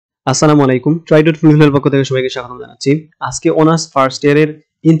আসসালামু আলাইকুম। Try.Fulfil এর পক্ষ থেকে সবাইকে স্বাগত জানাচ্ছি। আজকে অনার্স ফার্স্ট ইয়ারের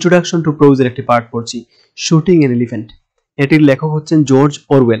ইন্ট্রোডাকশন টু প্রোজের একটি পার্ট পড়ছি, শুটিং অ্যান এলিফ্যান্ট। এটির লেখক হচ্ছেন জর্জ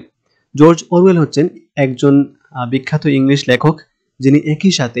অরওয়েল। জর্জ অরওয়েল হচ্ছেন একজন বিখ্যাত ইংলিশ লেখক, যিনি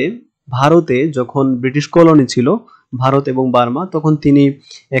একই সাথে ভারতে যখন ব্রিটিশ কলোনি ছিল ভারত এবং বার্মা, তখন তিনি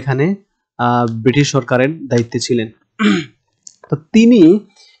এখানে ব্রিটিশ সরকারের দায়িত্বে ছিলেন। তো তিনি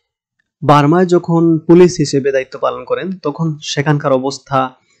বার্মায় যখন পুলিশ হিসেবে দায়িত্ব পালন করেন, তখন সেখানকার অবস্থা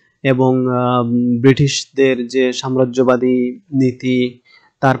এবং ব্রিটিশদের যে সাম্রাজ্যবাদী নীতি,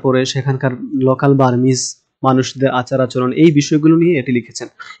 তারপরে সেখানকার লোকাল বার্মিজ মানুষদের আচার আচরণ, এই বিষয়গুলো নিয়ে এটি লিখেছেন।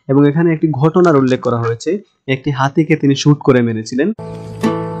 এবং এখানে একটি ঘটনার উল্লেখ করা হয়েছে, একটি হাতিকে তিনি শুট করে মেরেছিলেন।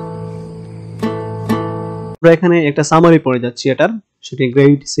 আমরা এখানে একটা সামারি পড়ে যাচ্ছি এটার, সেটি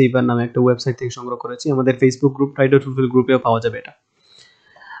গ্রেট সেভার নামে একটা ওয়েবসাইট থেকে সংগ্রহ করেছি। আমাদের ফেসবুক গ্রুপ Try.Fulfil গ্রুপেও পাওয়া যাবে এটা।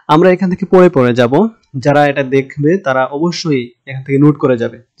 আমরা এখান থেকে পড়ে যাব। যারা এটা দেখবে তারা অবশ্যই এখান থেকে নোট করে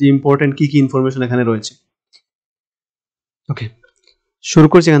যাবে যে ইম্পর্টেন্ট কি কি ইনফরমেশন এখানে রয়েছে। ওকে, শুরু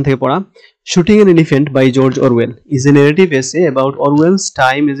করছি এখান থেকে পড়া। Shooting an elephant by George Orwell is a narrative এসে about অরওয়েলস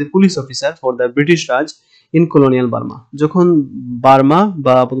time as a police officer for the British Raj in colonial Burma. যখন বার্মা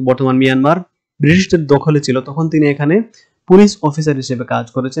বা বর্তমান মিয়ানমার ব্রিটিশদের দখলে ছিল, তখন তিনি এখানে পুলিশ অফিসার হিসেবে কাজ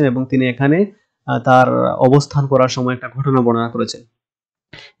করেছেন এবং তিনি এখানে তার অবস্থান করার সময় একটা ঘটনা বর্ণনা করেছেন।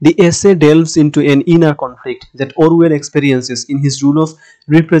 The essay delves into an inner conflict that Orwell experiences in his role of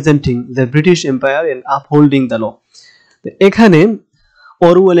representing the British Empire and upholding the law. এখানে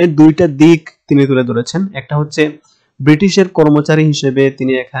অরওয়েলের দুইটা দিক তিনি তুলে ধরেছেন। একটা হচ্ছে ব্রিটিশের কর্মচারী হিসেবে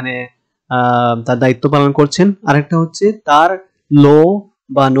তিনি এখানে তার দায়িত্ব পালন করছেন, আরেকটা হচ্ছে তার ল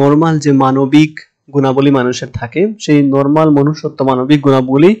বা নরমাল যে মানবিক গুণাবলী মানুষের থাকে, সেই নরমাল মনুষ্যত্ব মানবিক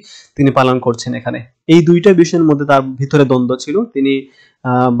গুণাবলী তিনি পালন করছেন এখানে। এই দুইটা বিষয়ের মধ্যে তার ভিতরে দ্বন্দ্ব ছিল। তিনি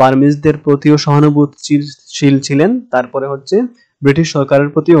বার্মিজদের প্রতিও সহানুভূতিশীল ছিলেন, তারপরে হচ্ছে ব্রিটিশ সরকারের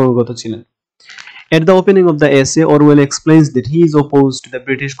প্রতি অনুগত ছিলেন। At the opening of the essay, Orwell explains that he is opposed to the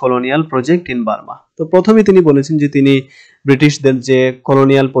British colonial project in Burma. তো প্রথমে তিনি বলেছেন যে তিনি ব্রিটিশদের যে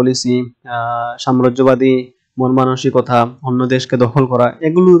কলোনিয়াল পলিসি, সাম্রাজ্যবাদী মন মানসিকতা, অন্য দেশকে দখল করা,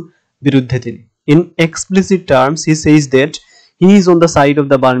 এগুলোর বিরুদ্ধে তিনি। In explicit terms, he says that he is on the side of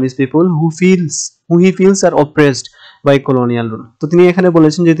the Burmese people who he feels are oppressed by colonial rule. তো তিনি এখানে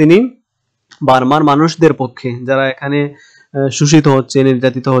বলেছেন যে তিনি বার্মার মানুষদের পক্ষে, যারা এখানে শোষিত হচ্ছে,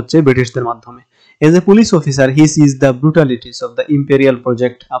 নির্যাতিত হচ্ছে ব্রিটিশদের মাধ্যমে। As a police officer, he sees the brutalities of the imperial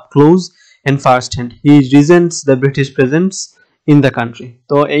project up close and first hand. He resents the British presence in the country.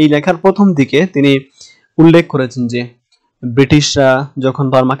 তো এই লেখার প্রথম দিকে তিনি উল্লেখ করেছেন যে ব্রিটিশরা যখন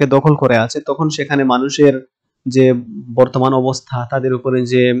বার্মাকে দখল করে আছে, তখন সেখানে মানুষের যে বর্তমান অবস্থা, তাদের উপরে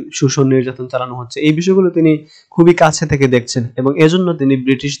যে শোষণ নির্যাতন চালানো হচ্ছে, এই বিষয়গুলো তিনি খুবই কাছে থেকে দেখছেন এবং এজন্য তিনি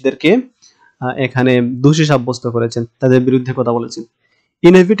ব্রিটিশদেরকে এখানে দোষী সাব্যস্ত করেছেন, তাদের বিরুদ্ধে কথা বলেছেন।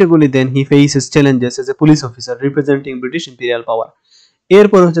 Inevitably then he faces challenges as a police officer representing British imperial power.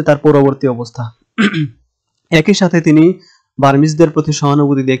 এরপর হচ্ছে তার পরবর্তী অবস্থা। একই সাথে তিনি বার্মিজদের প্রতি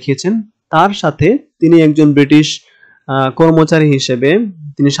সহানুভূতি দেখিয়েছেন, তার সাথে তিনি একজন ব্রিটিশ কর্মচারী হিসেবে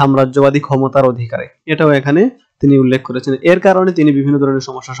তিনি সাম্রাজ্যবাদী ক্ষমতার অধিকারী, এটাও এখানে তিনি উল্লেখ করেছেন। এর কারণে তিনি বিভিন্ন ধরনের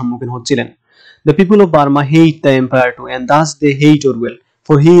সমস্যার সম্মুখীন হচ্ছিলেন। The people of Burma hate the empire too, and thus they hate Orwell,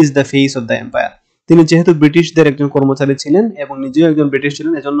 for he is the face of the empire. তিনি যেহেতু ব্রিটিশদের একজন কর্মচারী ছিলেন এবং নিজেও একজন ব্রিটিশ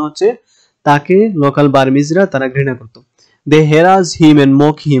ছিলেন, এজন্য হচ্ছে তাকে লোকাল বার্মিজরা তারা ঘৃণা করত। They harass him and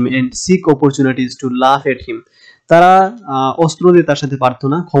mock him and seek opportunities to laugh at him. তারা অস্ত্র দিয়ে তার সাথে পারতো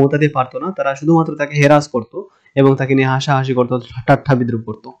না, ক্ষমতা দিয়ে পারতো না, তারা শুধুমাত্র তাকে হেরাস করত এবং তাকে নিয়ে হাসাহাসি করত, ঠাট্টা বিদ্রুপ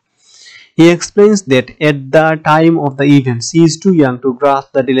করত। He explains that at the time of the events, he is too young to grasp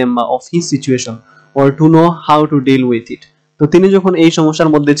the dilemma of his situation or to know how to deal with it. তো তিনি যখন এই সমস্যার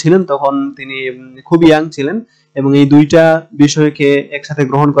মধ্যে ছিলেন, তখন তিনি খুব ইয়াং ছিলেন এবং এই দুইটা বিষয়কে একসাথে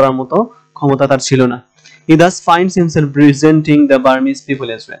গ্রহণ করার মতো ক্ষমতা তার ছিল না। He thus finds himself representing the Burmese people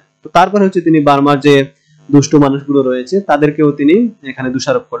as well. তো তারপরে হচ্ছে তিনি বার্মার যে দুষ্ট মানুষগুলো রয়েছে তাদেরকেও তিনি এখানে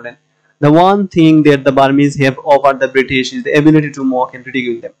দোষারোপ করলেন। The one thing that the Burmese have over the British is the ability to mock and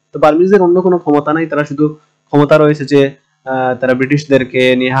ridicule them. তো বার্মিজদের অন্য কোনো ক্ষমতা নাই, তারা শুধু ক্ষমতা রয়েছে যে তারা ব্রিটিশদেরকে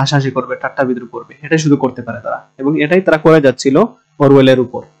নিয়ে হাসাহাসি করবে, ঠাট্টা বিদ্রুপ করবে, এটাই শুধু করতে পারে তারা, এবং এটাই তারা করে যাচ্ছিল অরওয়েলের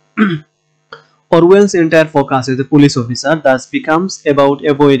উপর। Orwell's entire focus as a police officer thus becomes about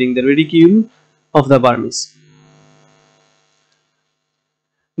avoiding the ridicule of the Burmese.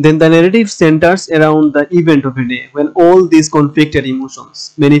 Then the narrative centers around the event of a day when all these conflicted emotions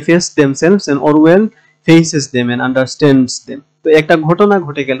manifest themselves and Orwell faces them and understands them. তো একটা ঘটনা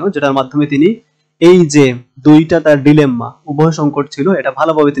ঘটে গেল যেটার মাধ্যমে তিনি এই যে দুইটা তার ডিলেম্মা, উভয় সংকট ছিল, এটা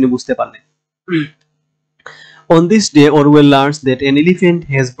ভালোভাবে তিনি বুঝতে পারলেন। On this day, Orwell learns that an elephant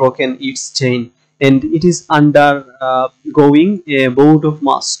has broken its chain and it is undergoing a bout of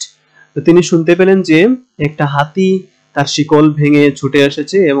must. তো তিনি শুনতে পেলেন যে একটা হাতি তার শিকল ভেঙে ছুটে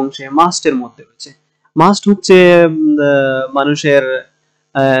এসেছে এবং সে মাস্টের মধ্যে রয়েছে। মাস্ট হচ্ছে মানুষের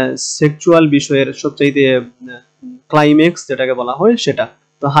সেক্সুয়াল বিষয়ের সবচাইতে ক্লাইম্যাক্স যেটাকে বলা হয় সেটা।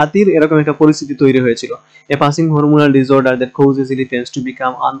 তো হাতির এরকম একটা পরিস্থিতি তৈরি হয়েছিল। এ passing hormonal disorder that causes elephants to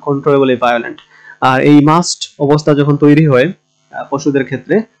become আনকন্ট্রোলেবলি violent. আর এই মাস্ট অবস্থা যখন তৈরি হয় পশুদের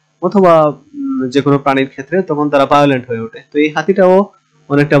ক্ষেত্রে অথবা যে কোনো প্রাণীর ক্ষেত্রে, তখন তারা ভায়োলেন্ট হয়ে ওঠে। তো এই হাতিটাও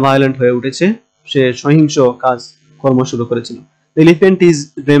অনেকটা ভায়োলেন্ট হয়ে উঠেছে, সে সহিংস কাজ কর্ম শুরু করেছিল। এলিফ্যান্ট ইজ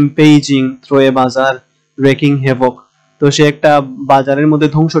রেম্পেজিং থ্রু এ বাজার রেকিং হেভক। তো সে একটা বাজারের মধ্যে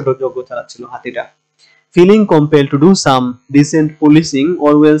ধ্বংসযজ্ঞ চালাচ্ছিল হাতিটা। Feeling compelled to do some decent policing,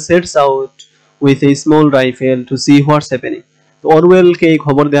 Orwell sets out with a small rifle to see what's happening. তো অরওয়েলকে এই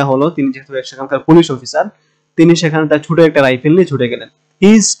খবর দেওয়া হলো, তিনি যেহেতু সেখানকার পুলিশ অফিসার, তিনি সেখানে তার ছোট একটা রাইফেল নিয়ে ছুটে গেলেন।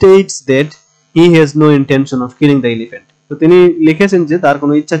 He states that he has no intention of killing the elephant. তো তিনি লিখেছেন যে তার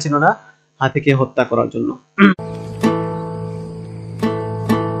কোনো ইচ্ছা ছিল না হাতিকে হত্যা করার জন্য।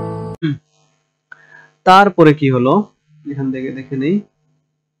 তারপরে কি হলো এখান থেকে দেখে নেই।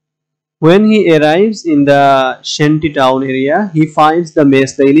 When he arrives in the shanty town area, he finds the mess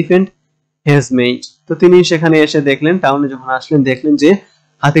the elephant has made. তো তিনি সেখানে এসে দেখলেন, টাউনে যখন আসলেন দেখলেন যে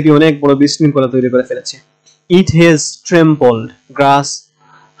হাতিটি অনেক বড় বিশৃঙ্খলা তৈরি করে ফেলেছে। It has trampled grass,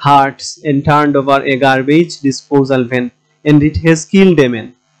 hearts and turned over a garbage disposal van and it has killed a man.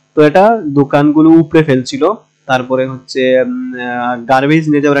 তো এটা দোকানগুলো উপড়ে ফেলছিল, তারপরে হচ্ছে গার্বেজ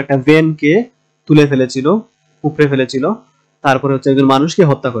নিয়ে যাওয়ার একটা ভ্যানকে তুলে ফেলেছিল, উপড়ে ফেলেছিল, তারপরে হচ্ছে একজন মানুষকে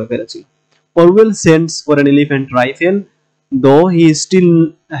হত্যা করে ফেলেছিল। Orwell sends for an elephant rifle, though he still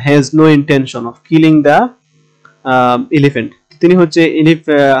has no intention of killing the elephant. তিনি হচ্ছে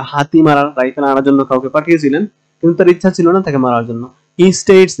হাতি মারার রাইফেল আনার জন্য কাউকে পাঠিয়েছিলেন, কিন্তু তার ইচ্ছা ছিল না তাকে মারার জন্য। He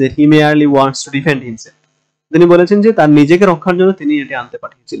states that he merely wants to defend himself. তিনি বলেছেন যে তার নিজেকে রক্ষার জন্য তিনি এটি আনতে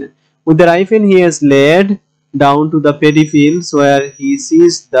পাঠিয়েছিলেন। With the rifle he has led down to the paddy fields where he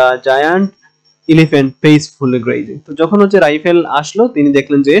sees the giant elephant peacefully grazing. তো যখন হচ্ছে রাইফেল আসলো, তিনি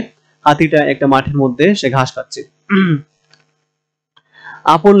দেখলেন যে হাতিটা একটা মাঠের মধ্যে সে ঘাস খাচ্ছে।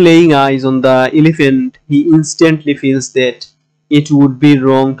 Upon laying eyes on the elephant, he instantly feels that it would be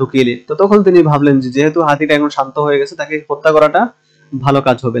wrong to kill it. তো তখন তিনি ভাবলেন যে যেহেতু হাতিটা এখন শান্ত হয়ে গেছে, তাকে হত্যা করাটা ভালো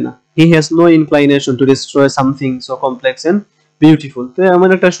কাজ হবে না। He has no inclination to destroy something so complex and beautiful. তো এমন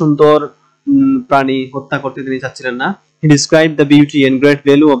একটা সুন্দর প্রাণী হত্যা করতে তিনি চাচ্ছিলেন না। He described the beauty and great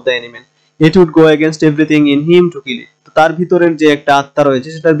value of the animal. It would go against everything in him to kill it. তো তার ভিতরের যে একটা আত্মা রয়েছে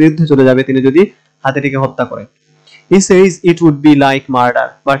সেটার বিরুদ্ধে চলে যাবে তিনি যদি হাতিটিকে হত্যা করেন। He says it would be like murder,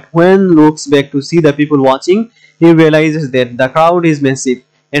 but when looks back to see the people watching, he realizes that the crowd is massive,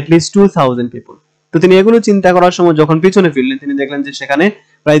 at least 2000 people. তো তিনি এগুলো চিন্তা করার সময় যখন পিছনে ফিরলেন, তিনি দেখলেন যে সেখানে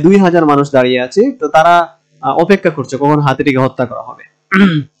প্রায় 2000 মানুষ দাঁড়িয়ে আছে। তো তারা অপেক্ষা করছে কখন হাতিটিকে হত্যা করা হবে।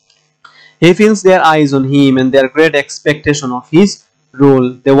 He feels their eyes on him and their great expectation of his role.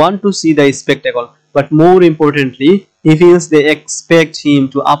 They want to see the spectacle, but more importantly, he feels they expect him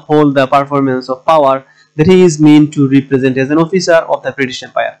to uphold the performance of power that he is meant to represent as an officer of the British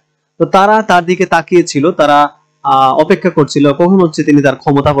Empire. তো তারা তার দিকে তাকিয়ে ছিল, তারা অপেক্ষা করছিল কখন হচ্ছে তিনি তার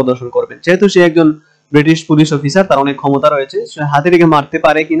ক্ষমতা প্রদর্শন করবেন। যেহেতু সে একজন ব্রিটিশ পুলিশ অফিসার, তার অনেক ক্ষমতা রয়েছে, সে হাতিটিকে মারতে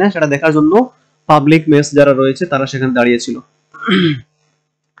পারে কিনা সেটা দেখার জন্য পাবলিক মেস যারা রয়েছে তারা সেখানে দাঁড়িয়ে ছিল।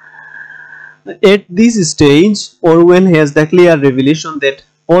 At this stage, Orwell has the clear revelation that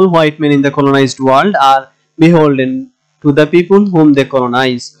all white men in the colonized world are beholden to the people whom they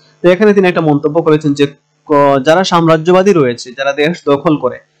colonize. তো এখানে তিনি একটা মন্তব্য করেছেন যে যারা সাম্রাজ্যবাদী রয়েছে, যারা দেশ দখল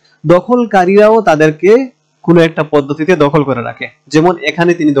করে, দখলকারীরাও তাদেরকে কোনো একটা পদ্ধতিতে দখল করে রাখে, যেমন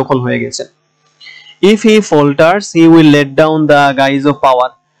এখানে তিনি দখল হয়ে গেছেন। If he falters, he will let down the guise of power,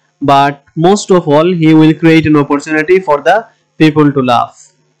 but most of all, he will create an opportunity for the people to laugh.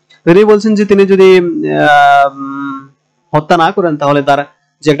 তিনি বলছেন যে তিনি যদি হত্যা না করেন তাহলে তার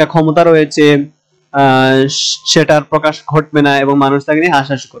যে একটা ক্ষমতা রয়েছে সেটার প্রকাশ ঘটবে না এবং মানুষ তাকে নিয়ে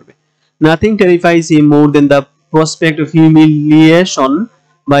হাসাহাসি করবে। Nothing terrifies him more than the prospect of humiliation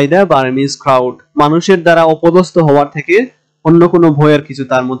by the Burmese crowd. মানুষের দ্বারা অপদস্থ হওয়ার থেকে অন্য কোনো ভয়ের কিছু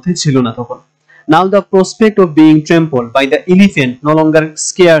তার মধ্যে ছিল না তখন। Now the prospect of being trampled by the elephant no longer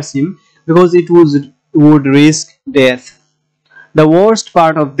scares him because it would risk death. The worst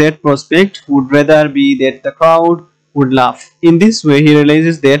part of that prospect would rather be that the crowd would laugh. In this way, he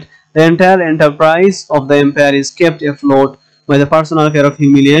realizes that the entire enterprise of the empire is kept afloat by the personal fear of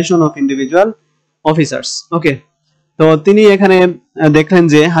humiliation of individual officers. Okay. তো তিনি এখানে দেখলেন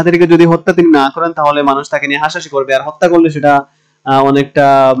যে হাতিটিকে যদি হত্যা তিনি না করেন তাহলে মানুষ তাকে নিয়ে হাসাহাসি করবে, আর হত্যা করলে সেটা অনেকটা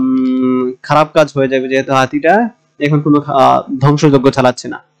খারাপ কাজ হয়ে যাবে, যেহেতু হাতিটা এখন কোনো ধ্বংসযজ্ঞ চালাচ্ছে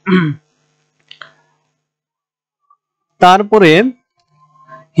না। তারপরে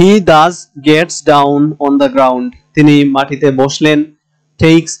He thus gets down on the ground. তিনি মাটিতে বসলেন.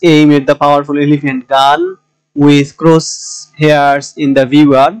 Takes aim at the powerful elephant gun with crosshairs in the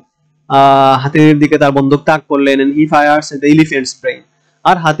viewer. হাতির দিকে তার বন্দুক তাক করলেন. And he fires at the elephant's brain.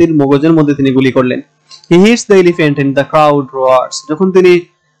 আর হাতির মগজের মধ্যে তিনি গুলি করলেন. He hits the elephant and the crowd roars. যখন তিনি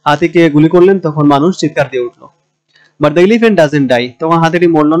হাতিকে গুলি করলেন তখন মানুষ চিৎকার দিয়ে উঠলো. But the elephant doesn't die. তখন হাতিটি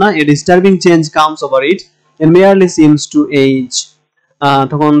মরল না. A disturbing change comes over it and merely seems to age.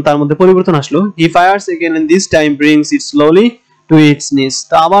 তখন তার মধ্যে পরিবর্তন আসলো. He fires again and this time brings it slowly to its knees.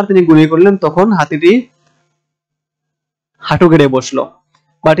 তো আবার তিনি গুলি করলেন তখন হাতিটি হাঁটু গেড়ে বসলো.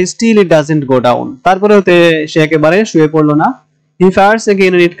 But still it doesn't go down. তারপরেও সে একেবারে শুয়ে পড়লো না. He fires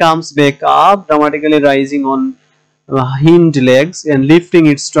again and it comes back up, dramatically rising on hind legs and lifting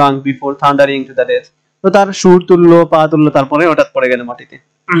its trunk before thundering to the death. তো তার সুর তুললো, পা তুললো, তারপরে হঠাৎ পড়ে গেল মাটিতে.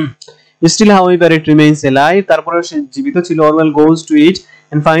 Still however it remains alive. তারপরে সে জীবিত ছিল. Orwell goes to it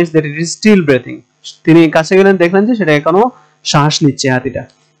and finds that it is still breathing. তিনি কাছে গেলেন, দেখলেন যে সেটা এখনো শ্বাস নিচ্ছে হাতিটা.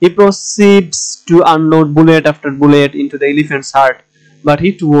 He proceeds to unload bullet after bullet into the elephant's heart, but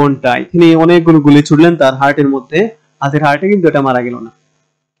it won't die. তিনি অনেকগুলো গুলি ছুড়লেন তার হার্টের মধ্যে. হাতির হার্টে কিন্তু এটা মারা গেল না.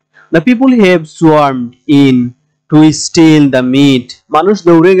 The people have swarmed in to steal the meat. মানুষ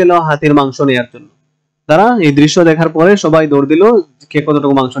দৌড়ে গেল হাতির মাংস নেয়ার জন্য. তারা এই দৃশ্য দেখার পরে সবাই দৌড় দিল কে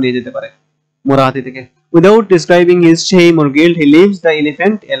কতটুকু মাংস নিয়ে যেতে পারে মরা হাতি থেকে. Without describing his shame or guilt, he leaves the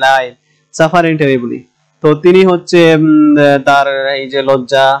elephant alive, suffering terribly. তো তিনি হচ্ছে তার এই যে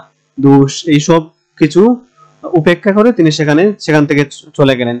লজ্জা, দোষ, এই সব কিছু উপেক্ষা করে তিনি সেখান থেকে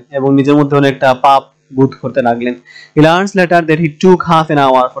চলে গেলেন এবং নিজের মধ্যে অনেকটা পাপ বোধ করতে লাগলেন. He learns later that he took half an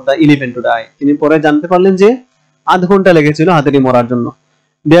hour for the elephant to die. তিনি পরে জানতে পারলেন যে আধ ঘন্টা লেগেছিল হাতিটি মরার জন্য.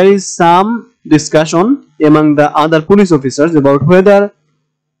 There is some discussion among the other police officers about whether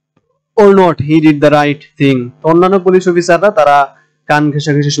or not he did the right thing. অন্যান্য পুলিশ অফিসাররা তারা কান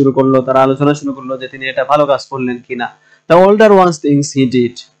ঘেঁষাঘেঁষি শুরু করলো, তারা আলোচনা শুরু করলো যে তিনি এটা ভালো কাজ করলেন কিনা. The older ones thinks he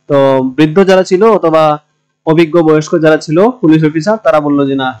did. তো বৃদ্ধ যারা ছিল অথবা অভিজ্ঞ বয়স্ক যারা ছিল পুলিশ অফিসার তারা বললো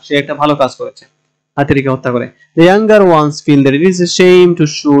যে না, সে একটা ভালো কাজ করেছে হাতিটিকে হত্যা করে. The younger ones feel that it is a shame to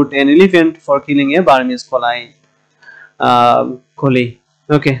shoot an elephant for killing a Burmese collie.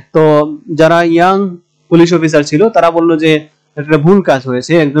 ওকে, তো যারা ইয়াং পুলিশ অফিসার ছিল তারা বললো যে এটা ভুল কাজ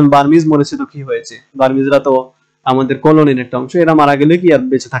হয়েছে, একজন বার্মিজ মরেছে তো কি হয়েছে, বার্মিজরা তো আমাদের কলোনির একটা অংশ, এরা মারা গেলে কি আর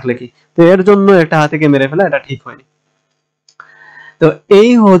বেঁচে থাকলে কি, তো এর জন্য একটা হাতিকে মেরে ফেলা এটা ঠিক হয়নি. তো এই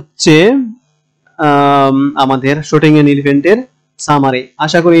হচ্ছে আমাদের শুটিং এন এলিফ্যান্টের সামারি.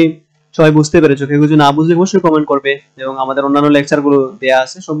 আশা করি সবাই বুঝতে পেরেছো. কেউ কিছু না বুঝলে অবশ্যই কমেন্ট করবে এবং আমাদের অন্যান্য লেকচারগুলো দেয়া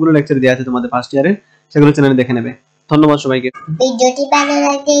আছে, সবগুলো লেকচার দেয়া আছে তোমাদের ফার্স্ট ইয়ারে, সেগুলো চ্যানেলে দেখে নেবে. ধন্যবাদ সবাইকে. ভিডিওটি ভালো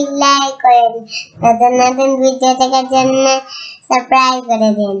লাগলে লাইক করেন, নতুন নতুন ভিডিও দেখার জন্য সাবস্ক্রাইব করে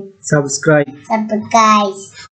দিন. সাবস্ক্রাইব.